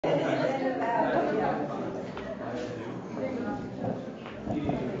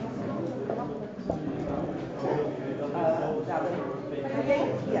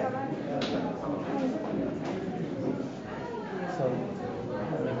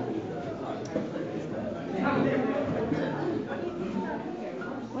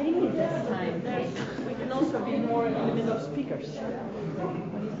also be more in the middle of speakers.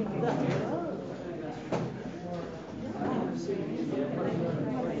 What do you think of that?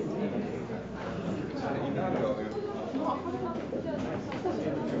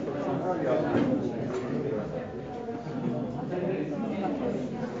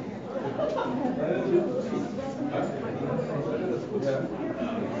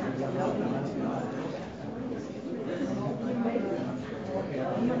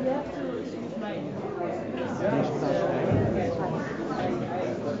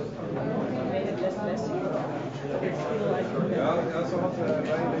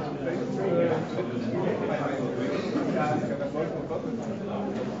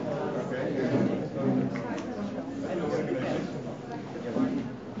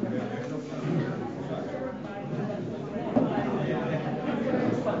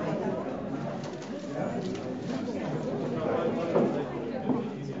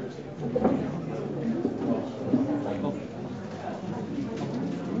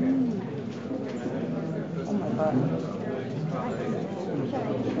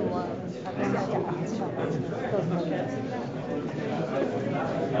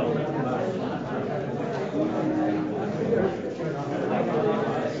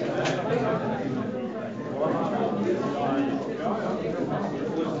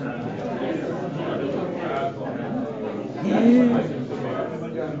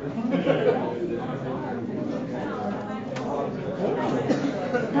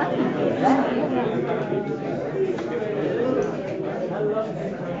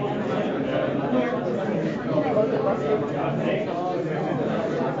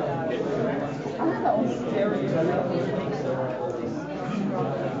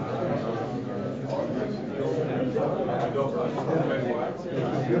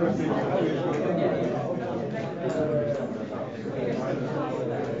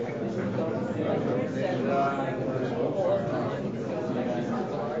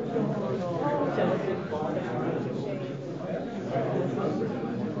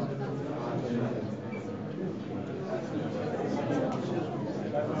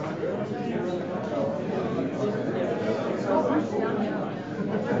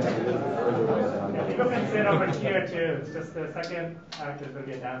 Here too. It's just the second act is going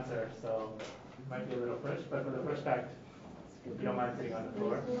to be a dancer, so it might be a little push. But for the first act, if you don't mind sitting on the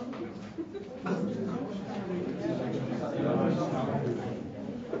floor.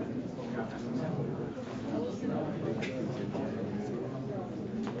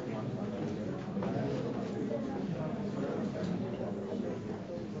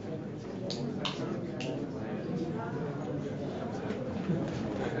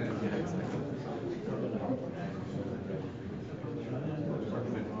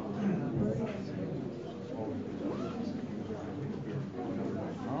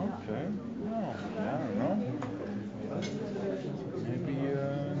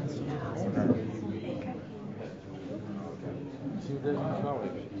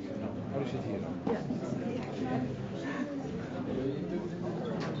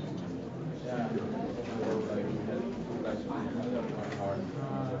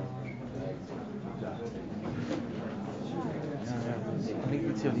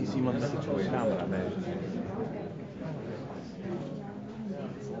 Die is iemand met zo'n camera bezig.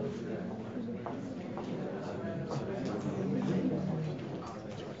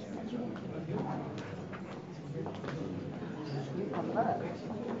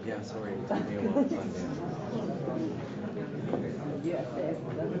 Yeah, sorry, it took me a while to find it. Yes,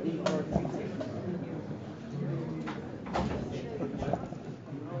 that's important.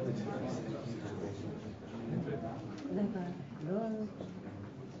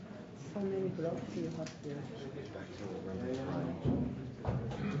 So many blocks you have here.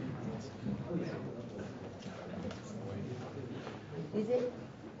 Is it?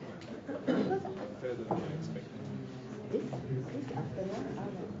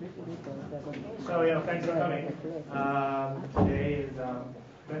 So yeah, thanks for coming. Today is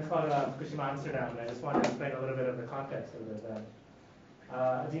event's called Fukushima Amsterdam, and I just wanted to explain a little bit of the context of the event.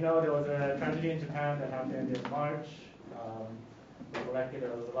 As you know, there was a tragedy in Japan that happened in March. There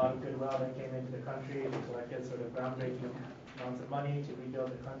was a lot of goodwill that came into the country. We collected sort of groundbreaking amounts of money to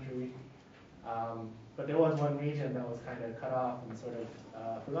rebuild the country. But there was one region that was kind of cut off and sort of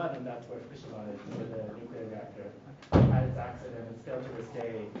forgotten, and that's where Fukushima is, where the nuclear reactor had its accident. And still to this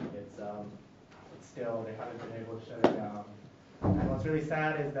day, it's still, they haven't been able to shut it down. And what's really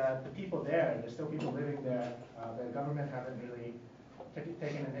sad is that the people there's still people living there. The government haven't really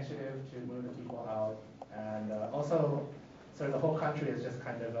taken initiative to move the people out. And also, sort of the whole country is just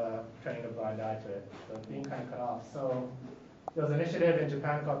kind of turning a blind eye to it. So it's being kind of cut off. So there was an initiative in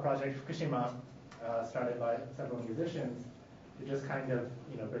Japan called Project Fukushima, started by several musicians to just kind of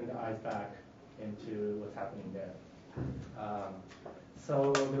bring the eyes back into what's happening there.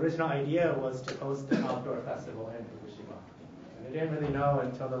 So the original idea was to host an outdoor festival in Fukushima. And they didn't really know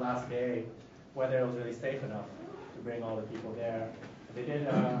until the last day whether it was really safe enough to bring all the people there. They did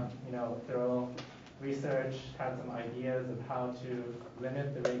thorough research, had some ideas of how to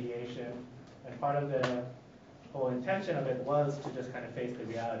limit the radiation. And part of the whole intention of it was to just kind of face the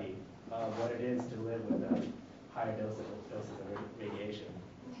reality of what it is to live with a higher doses of radiation.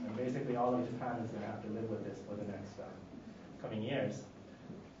 And basically all of Japan is going to have to live with this for the next coming years.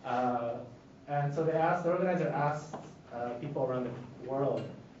 And so the organizer asked people around the world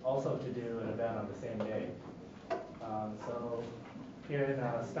also to do an event on the same day. So here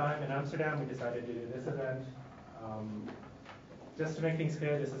in Stein in Amsterdam, we decided to do this event. Just to make things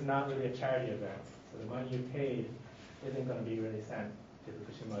clear, this is not really a charity event. So the money you paid isn't going to be really sent to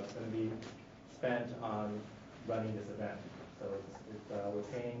Fukushima. It's going to be spent on running this event. So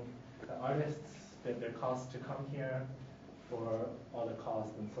we're paying the artists their costs to come here for all the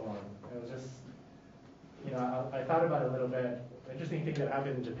costs and so on. And it was just, I thought about it a little bit. The interesting thing that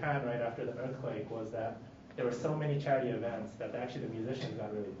happened in Japan right after the earthquake was that there were so many charity events that actually the musicians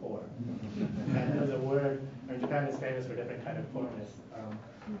got really poor. And there's a word, Japan is famous for different kind of poorness.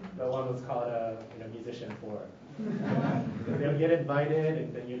 But one was called musician poor. Because they would get invited,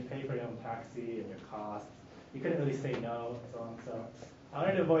 and then you'd pay for your own taxi and your costs. You couldn't really say no, and so on. So I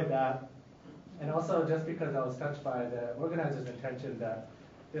wanted to avoid that. And also just because I was touched by the organizers' intention that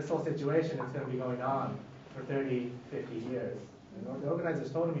this whole situation is going to be going on for 30, 50 years. And the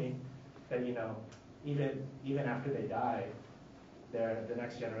organizers told me that, even after they die, the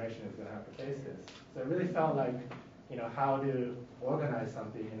next generation is going to have to face this. So it really felt like, how to organize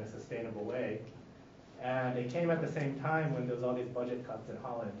something in a sustainable way. And it came at the same time when there was all these budget cuts in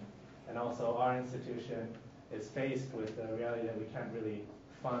Holland. And also our institution is faced with the reality that we can't really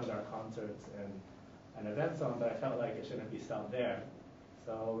fund our concerts and events on, but I felt like it shouldn't be stopped there.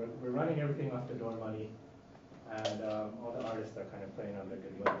 So we're running everything off the door money, and all the artists are kind of playing on their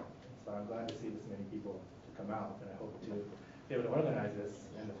goodwill. So I'm glad to see this many people to come out, and I hope to be able to organize this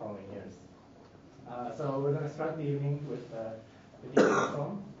in the following years. So we're going to start the evening with the DJ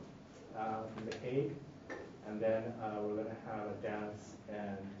song from The Hague, and then we're going to have a dance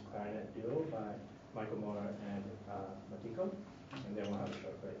and clarinet duo by Michael Moore and Matiko, and then we'll have a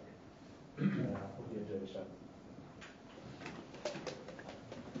short break. Hope you enjoy the show.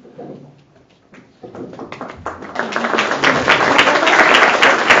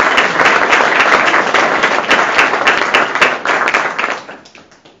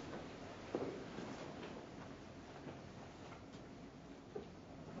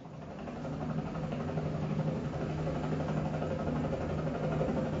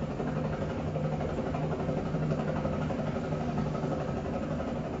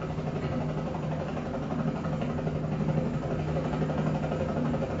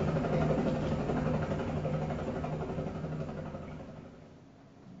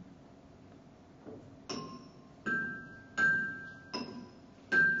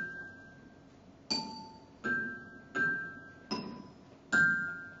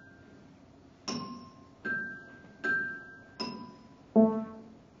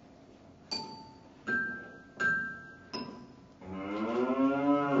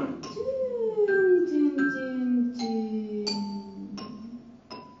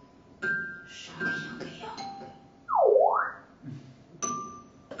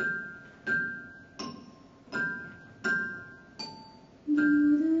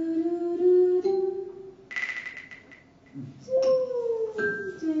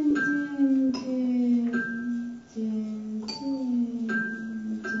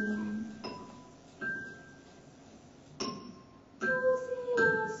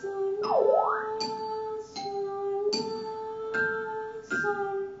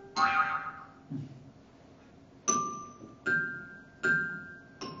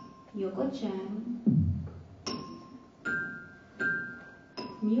 Yoko-chan,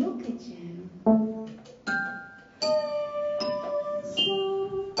 Myoka-chan.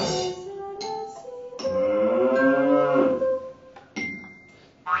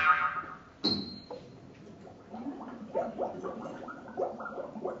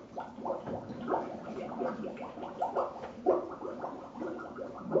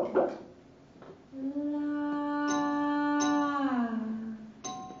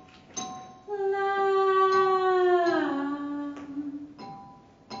 La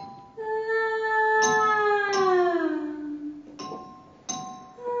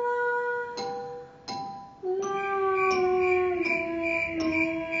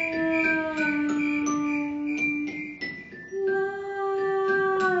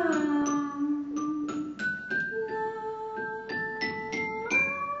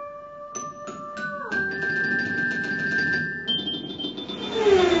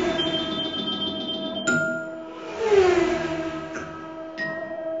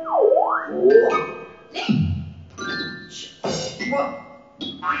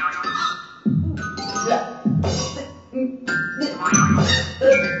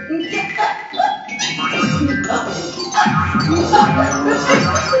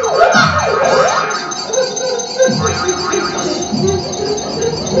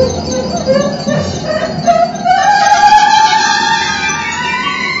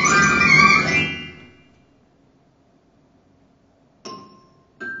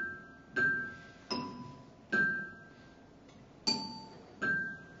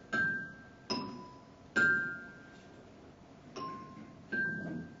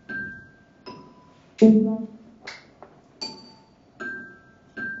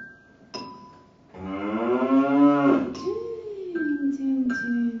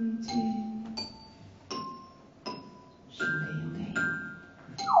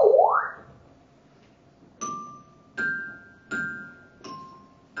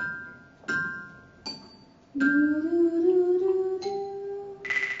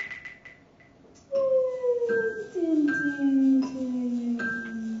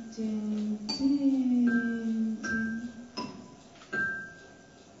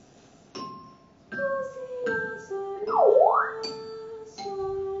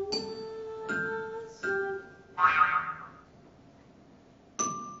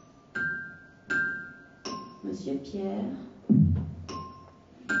Monsieur Pierre,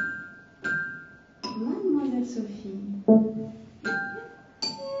 Mademoiselle Sophie.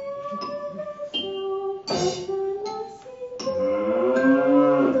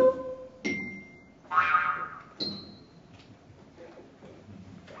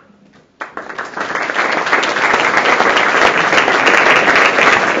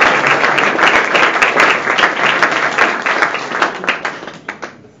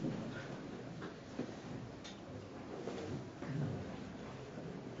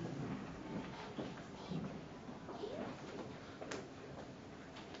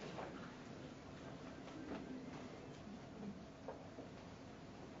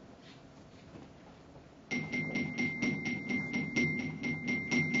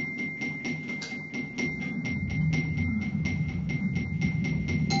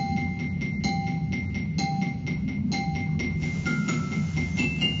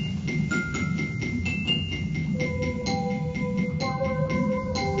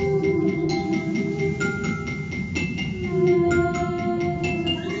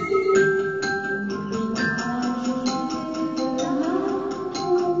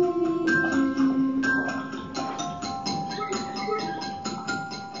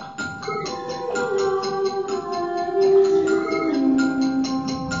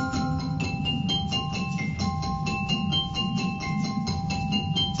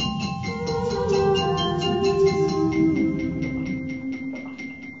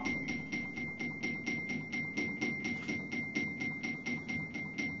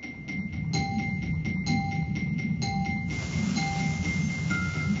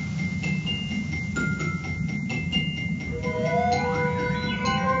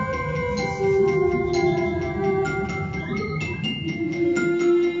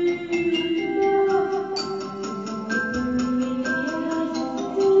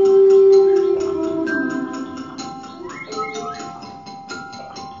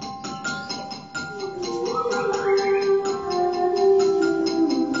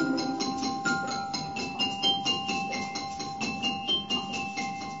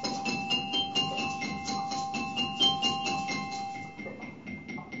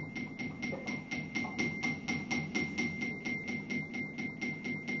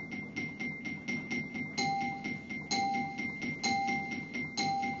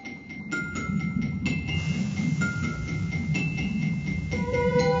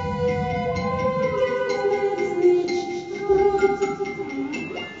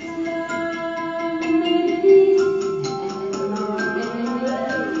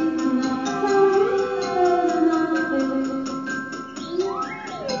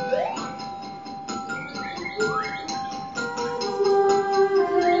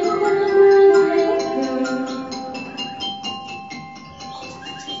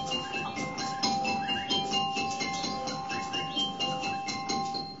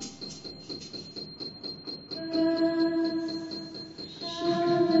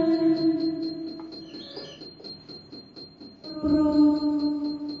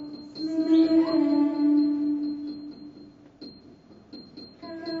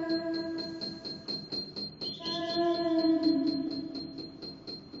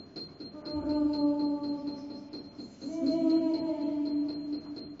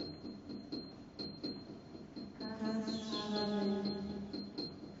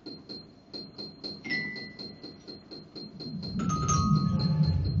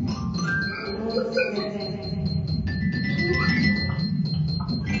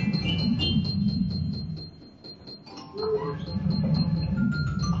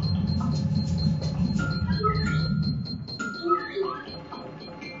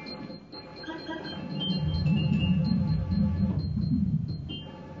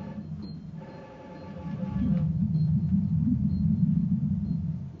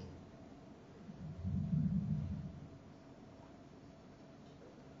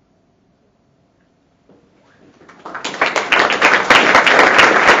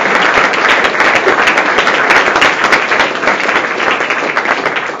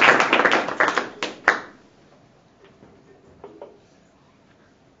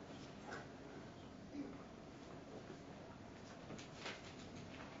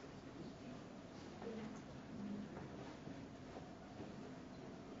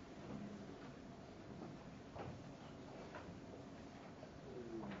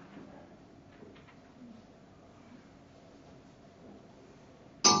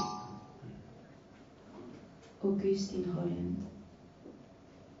 Augustin Holland.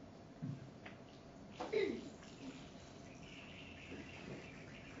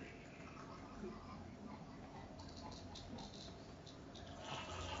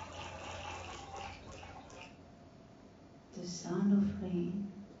 The sound of rain.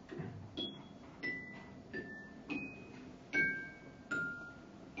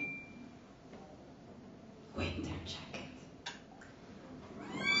 Winter jacket.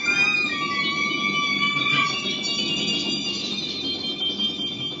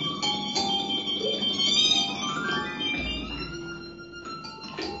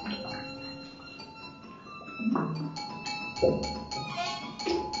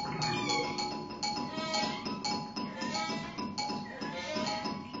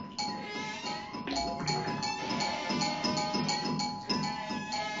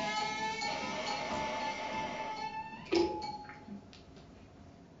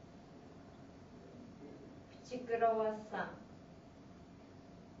 시끄러웠어.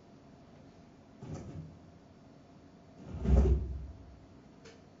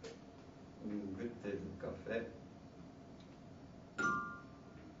 Une bouteille de café.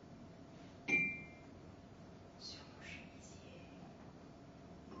 Sur mon chemisier.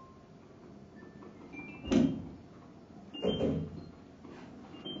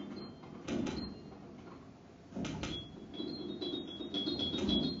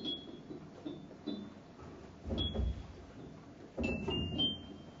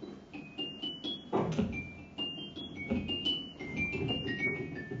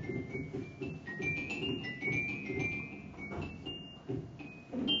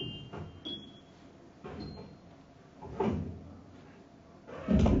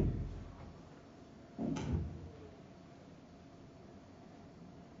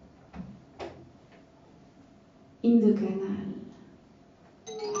 In the canal.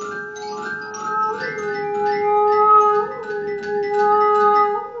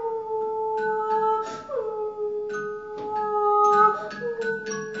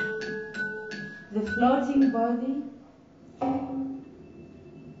 The floating body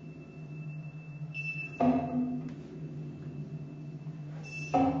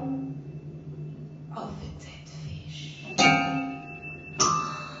of a dead fish.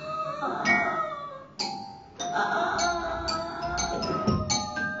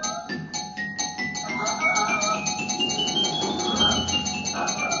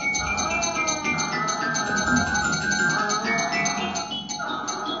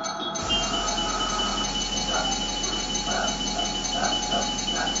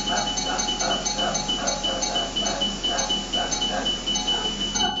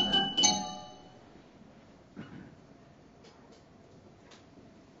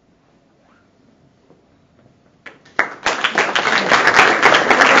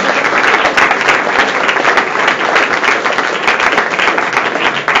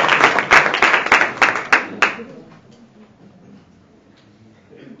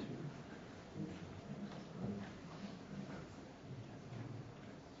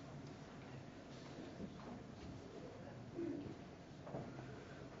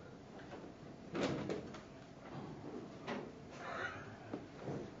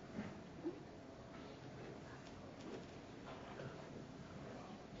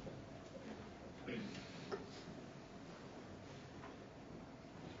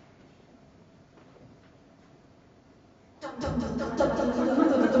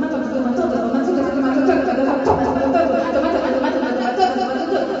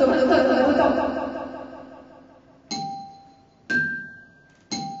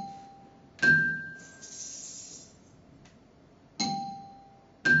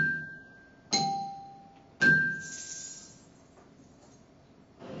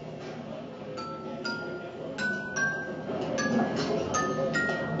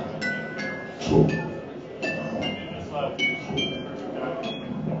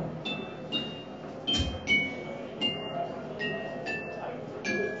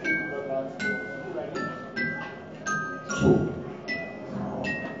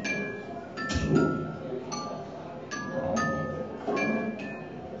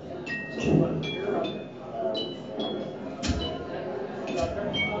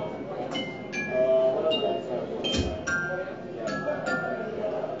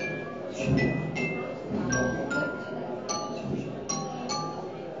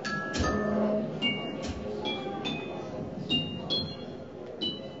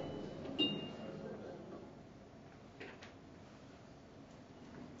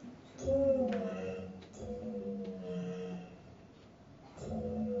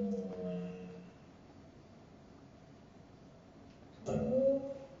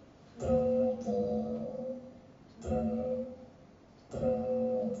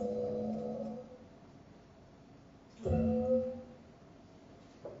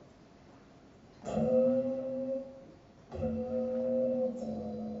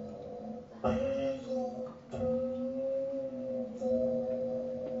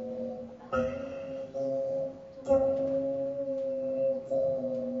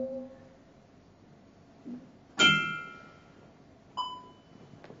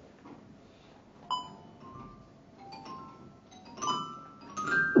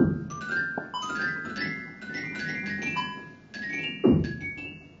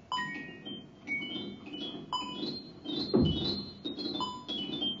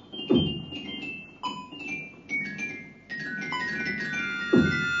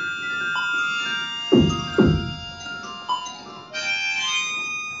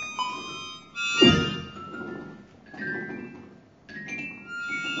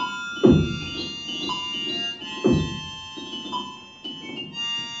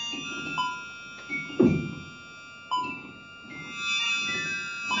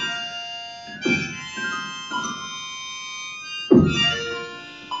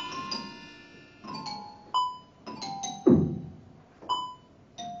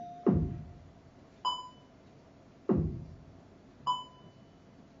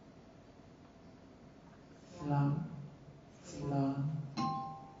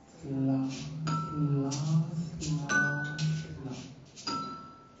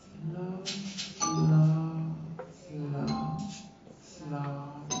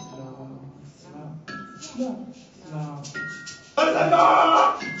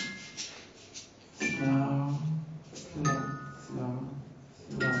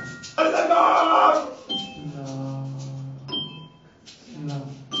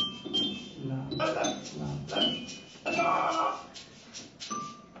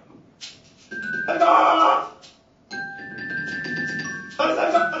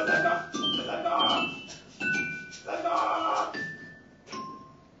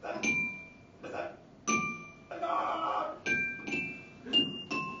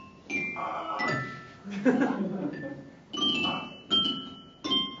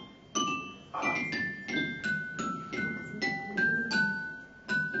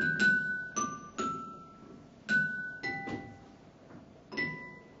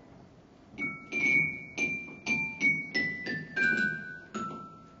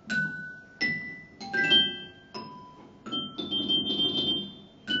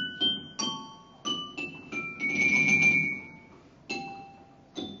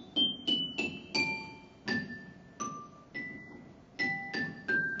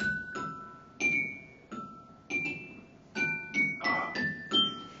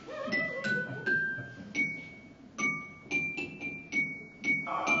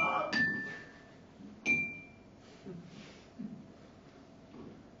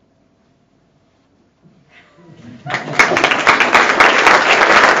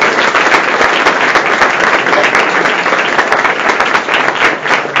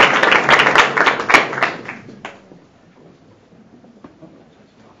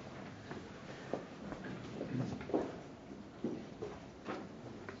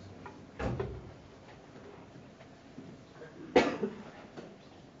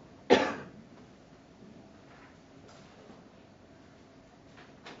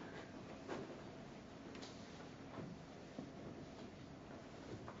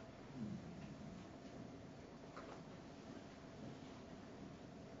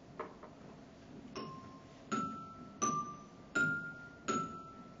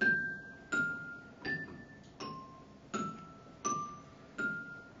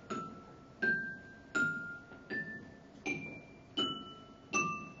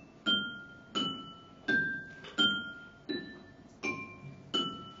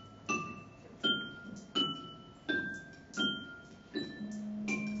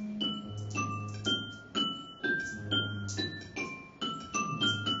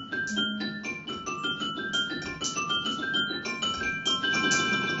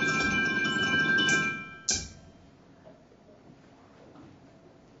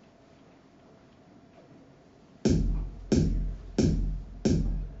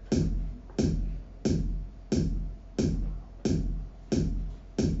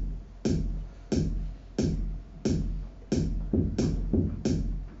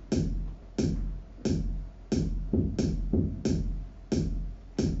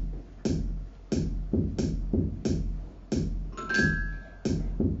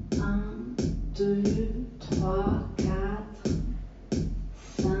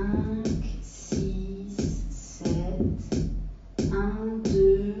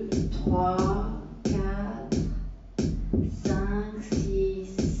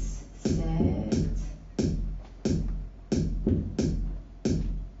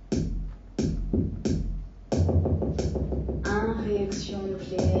 protection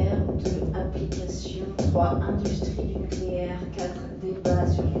nucléaire. 2. Application. 3. Industrie du nucléaire. 4. Débat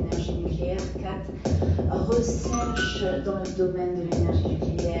sur l'énergie nucléaire. 4. Recherche dans le domaine de l'énergie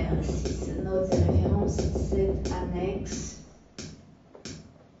nucléaire. 6. Notes et références. 7. Annexes.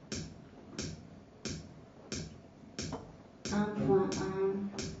 1.1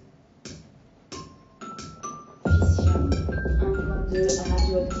 Fission. 1.2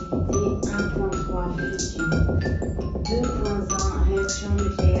 Radioactivité. 1.3 Fusion. 2.1 Réaction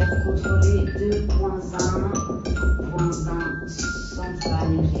nucléaire contrôlée. 2.1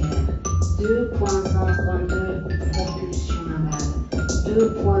 Centrale nucléaire. 2.1.2 Propulsion navale.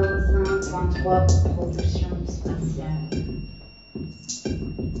 2.1.3 Propulsion spatiale.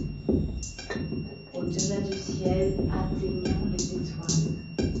 Au-delà du ciel, atteignant les étoiles.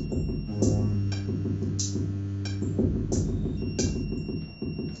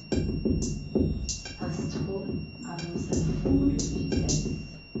 Astro avance à full vitesse.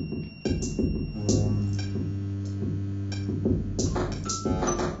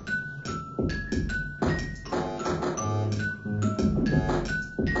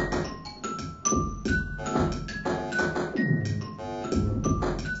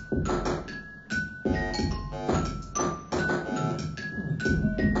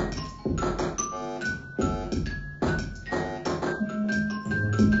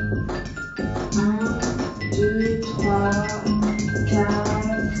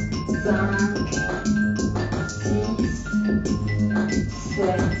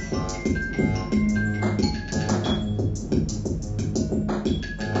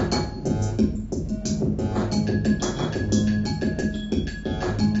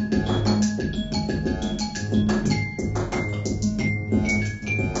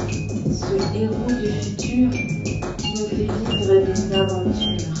 Ce héros du futur nous fait vivre des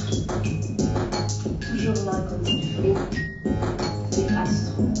aventures. Toujours là comme il faut, c'est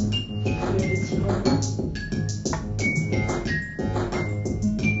Astro, le petit robot.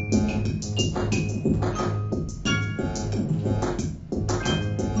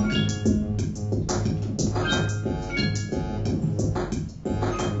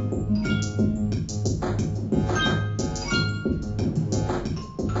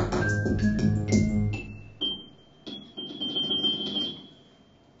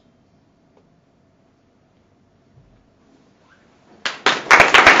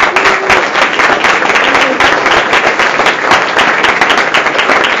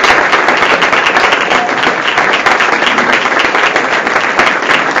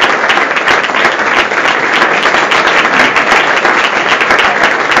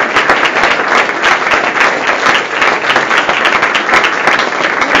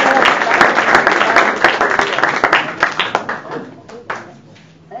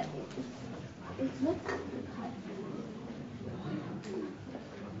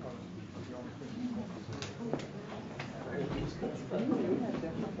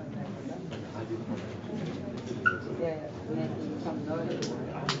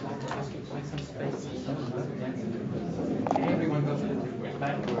 Everyone goes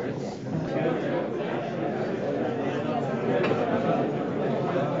backwards.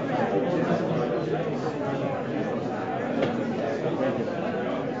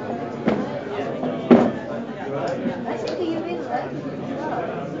 I think you will like it.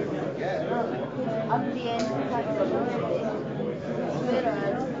 At the end, have a birthday.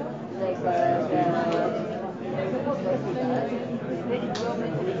 Whereas, like, very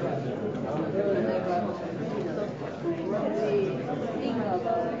geometric. Like, we think about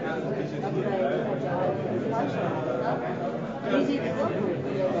applying such a fashion. Is it work?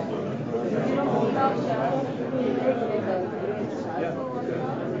 You know, fashion,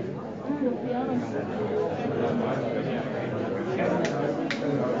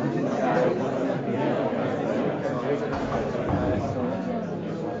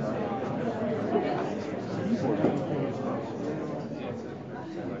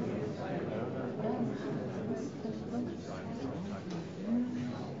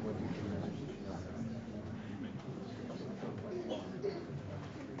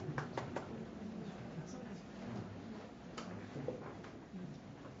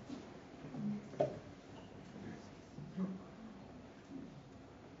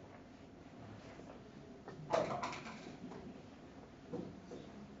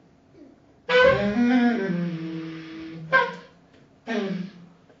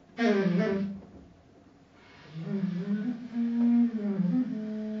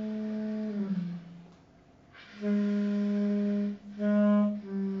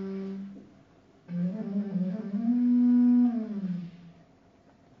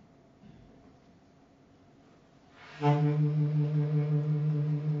 Thank you.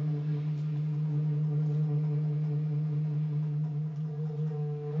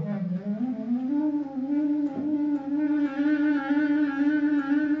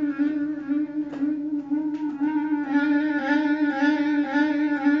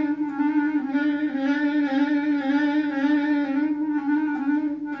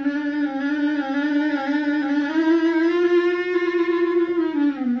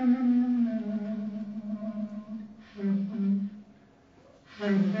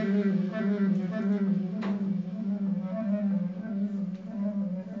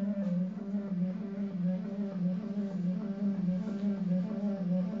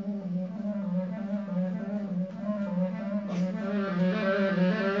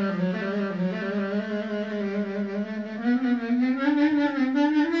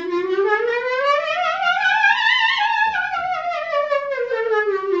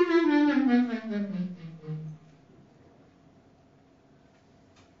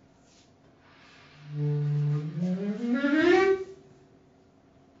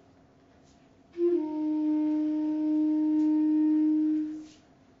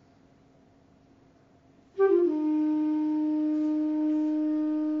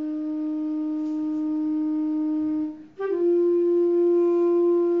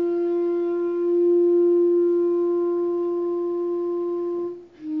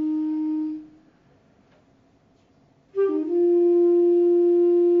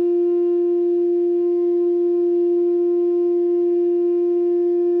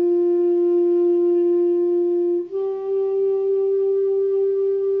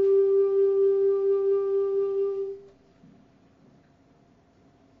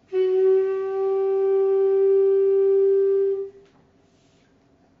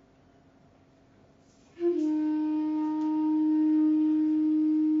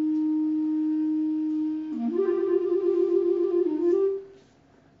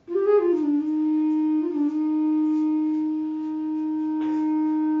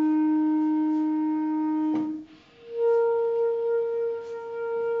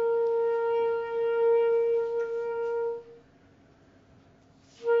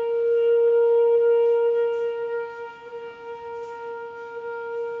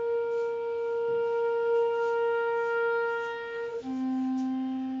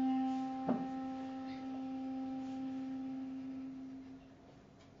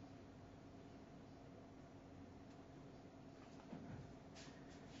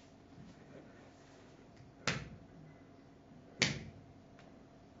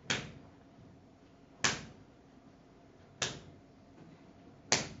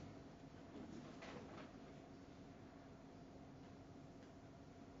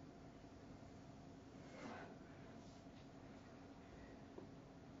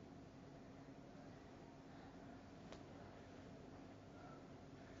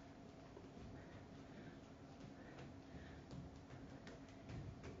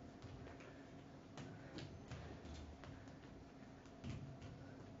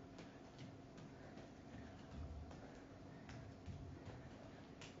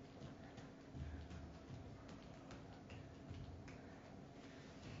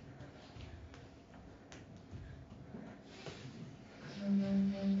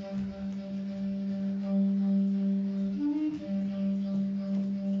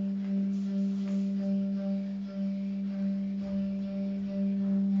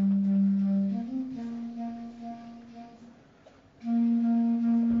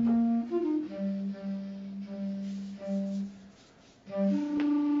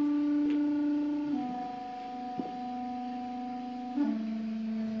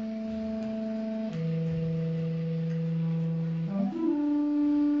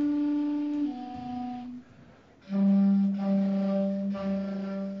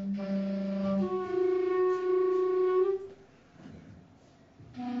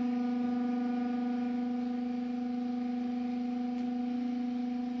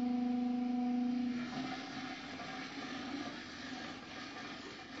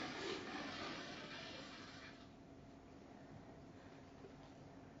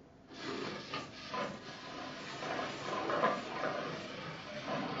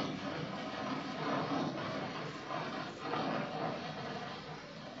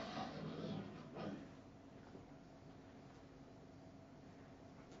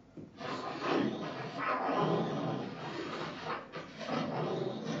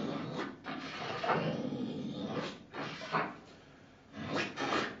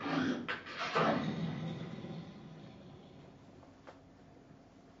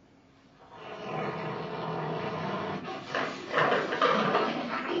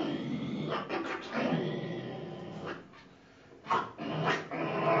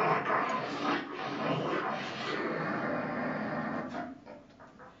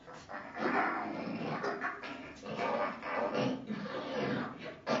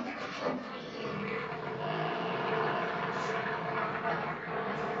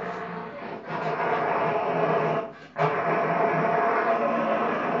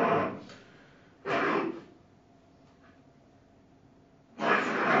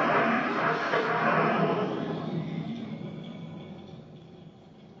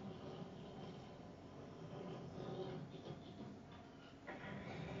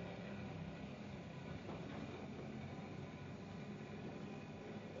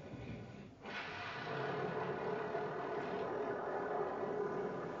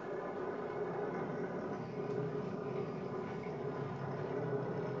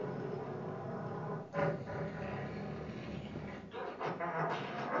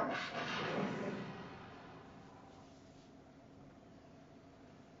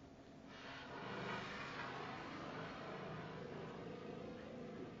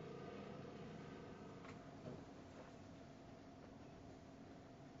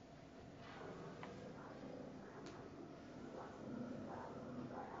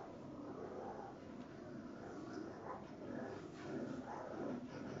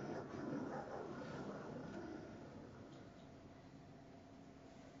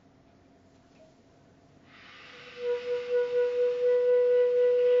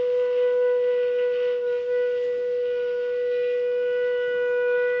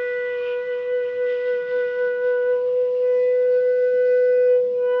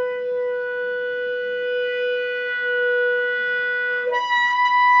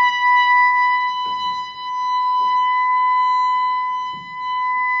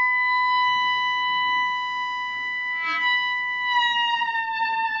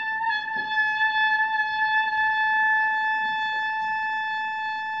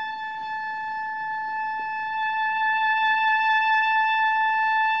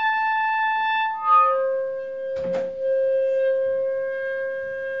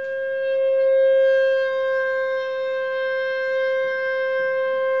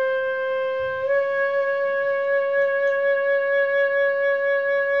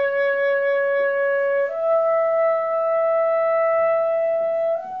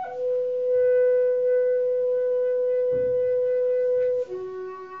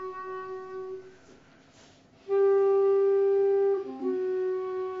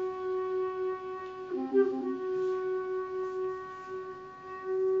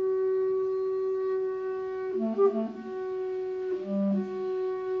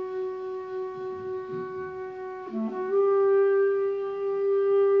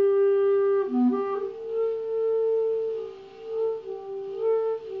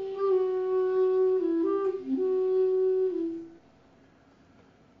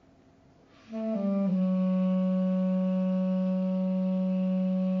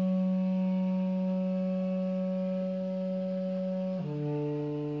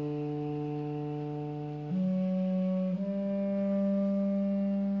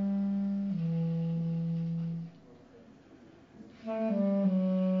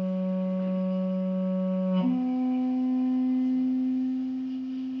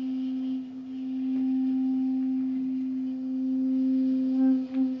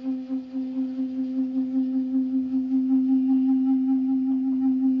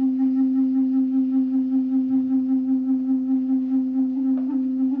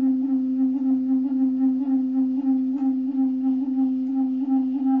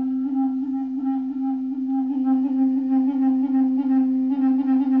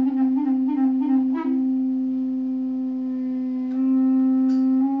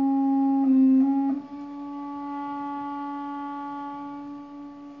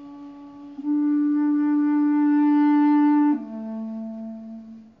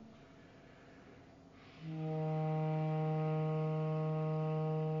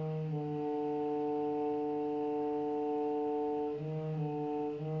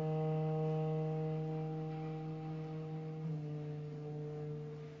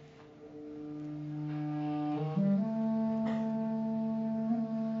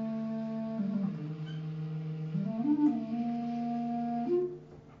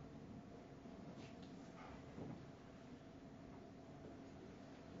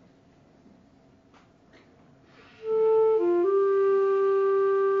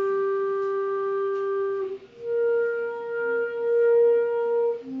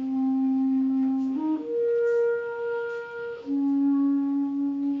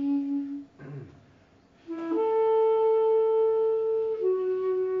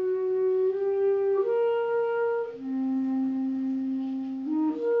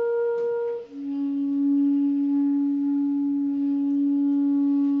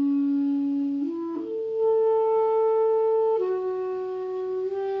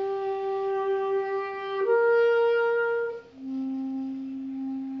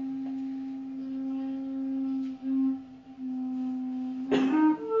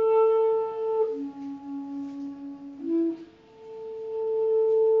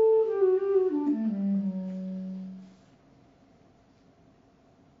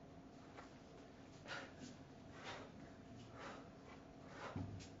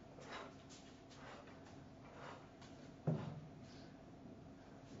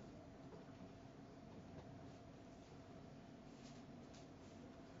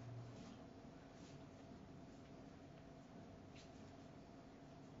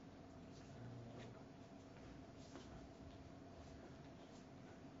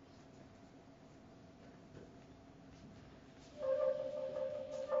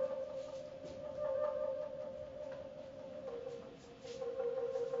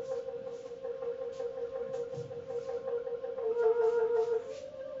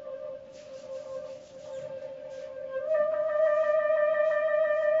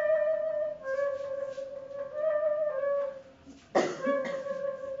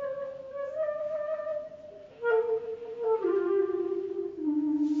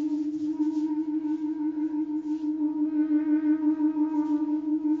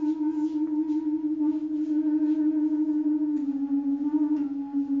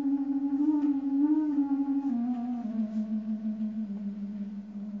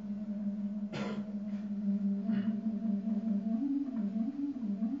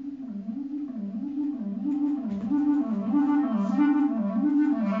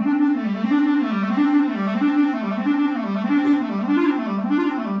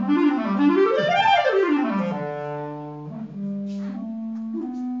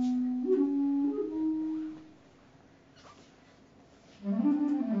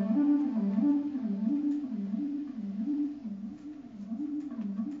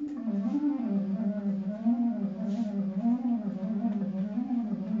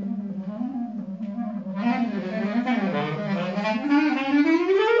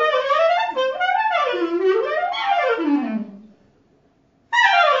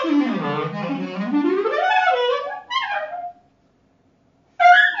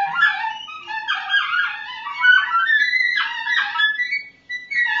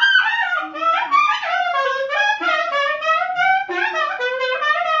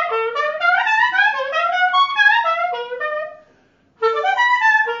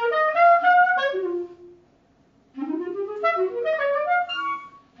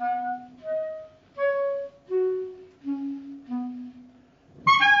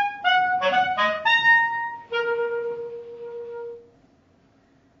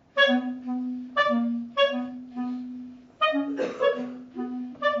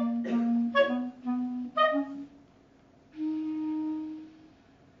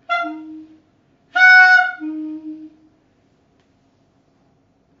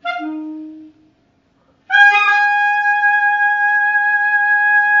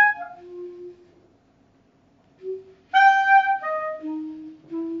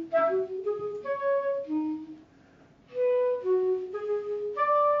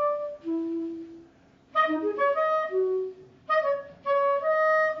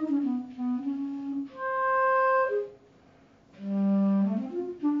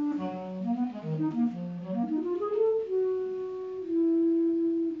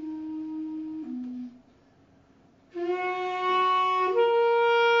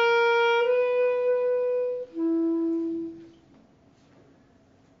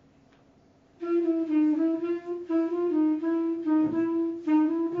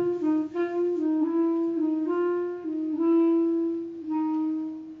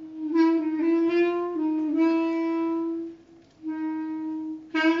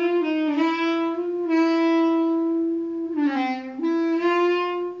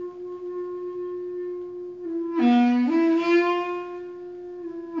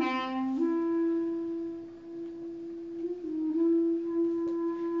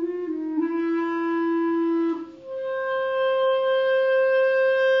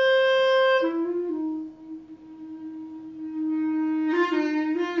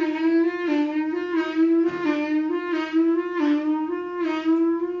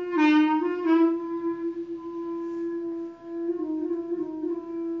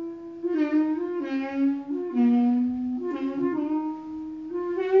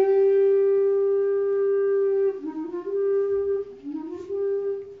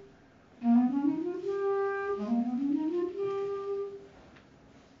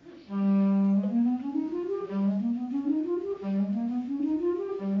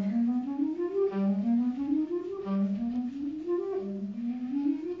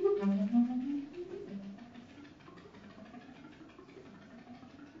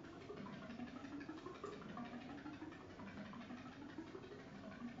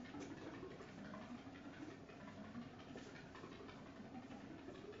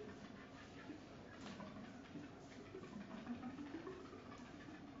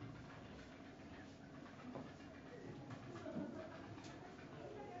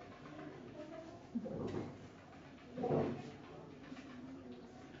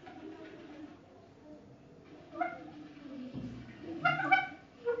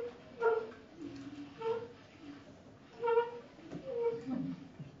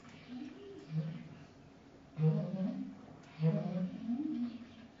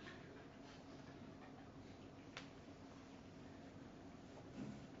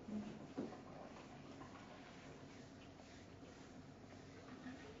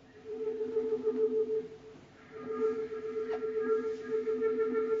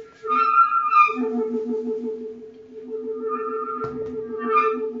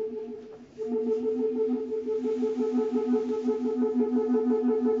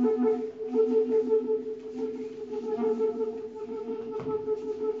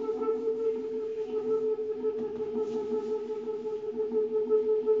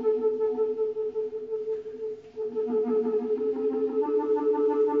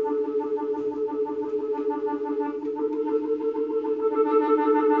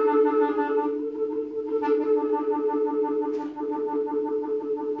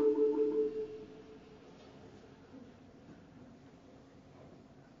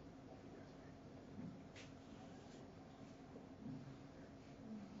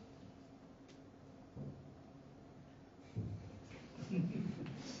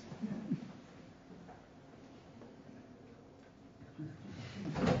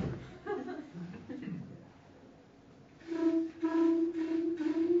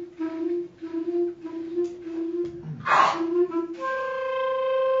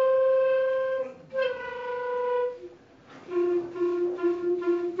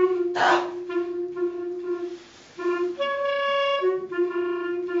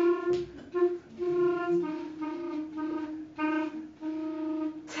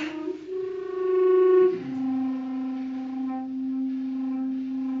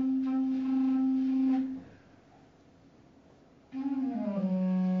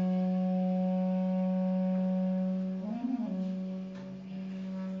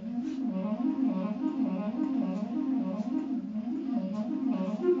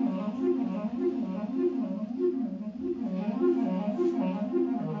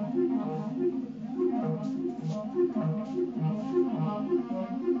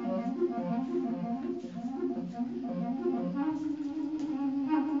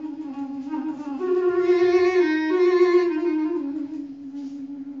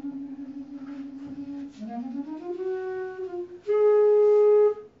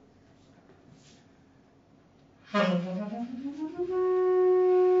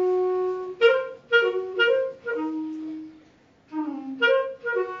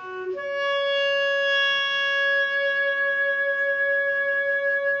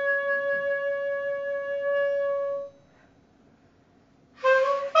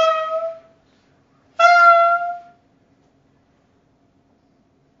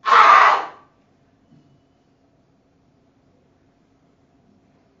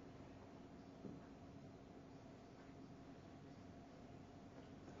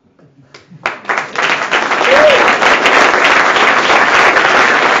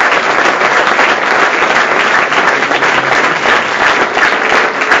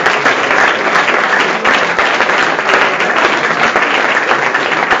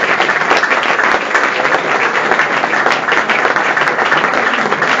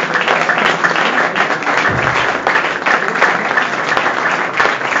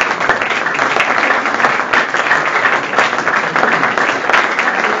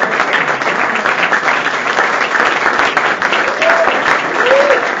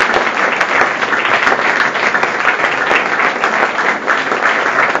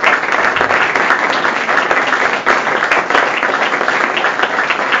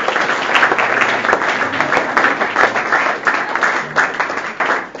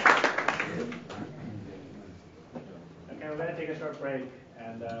 break,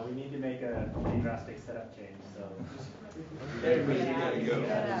 and we need to make a pretty drastic setup change. So. There we go.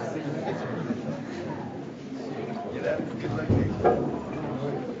 Get up. Good luck.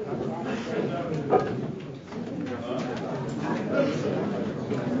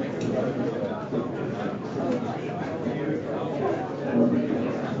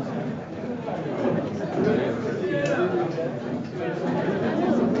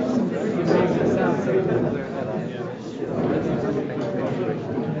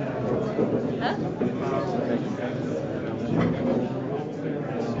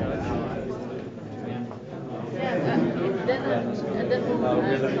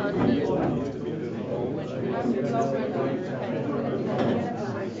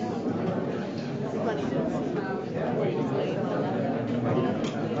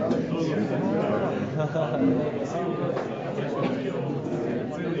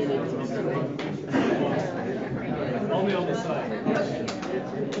 Only on the side.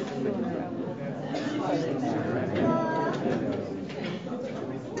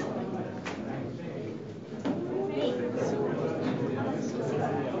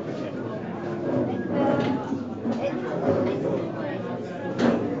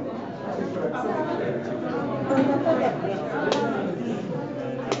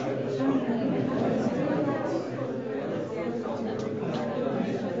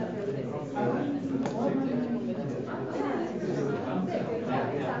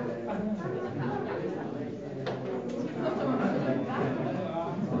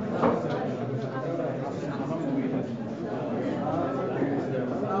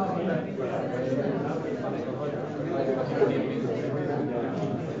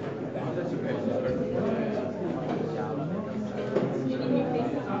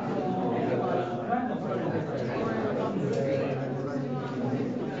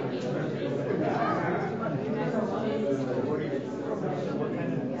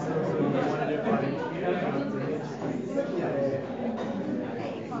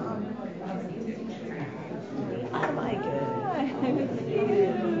 Oh my God.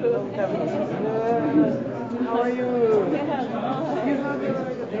 How are you?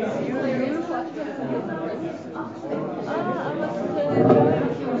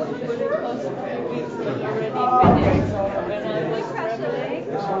 I was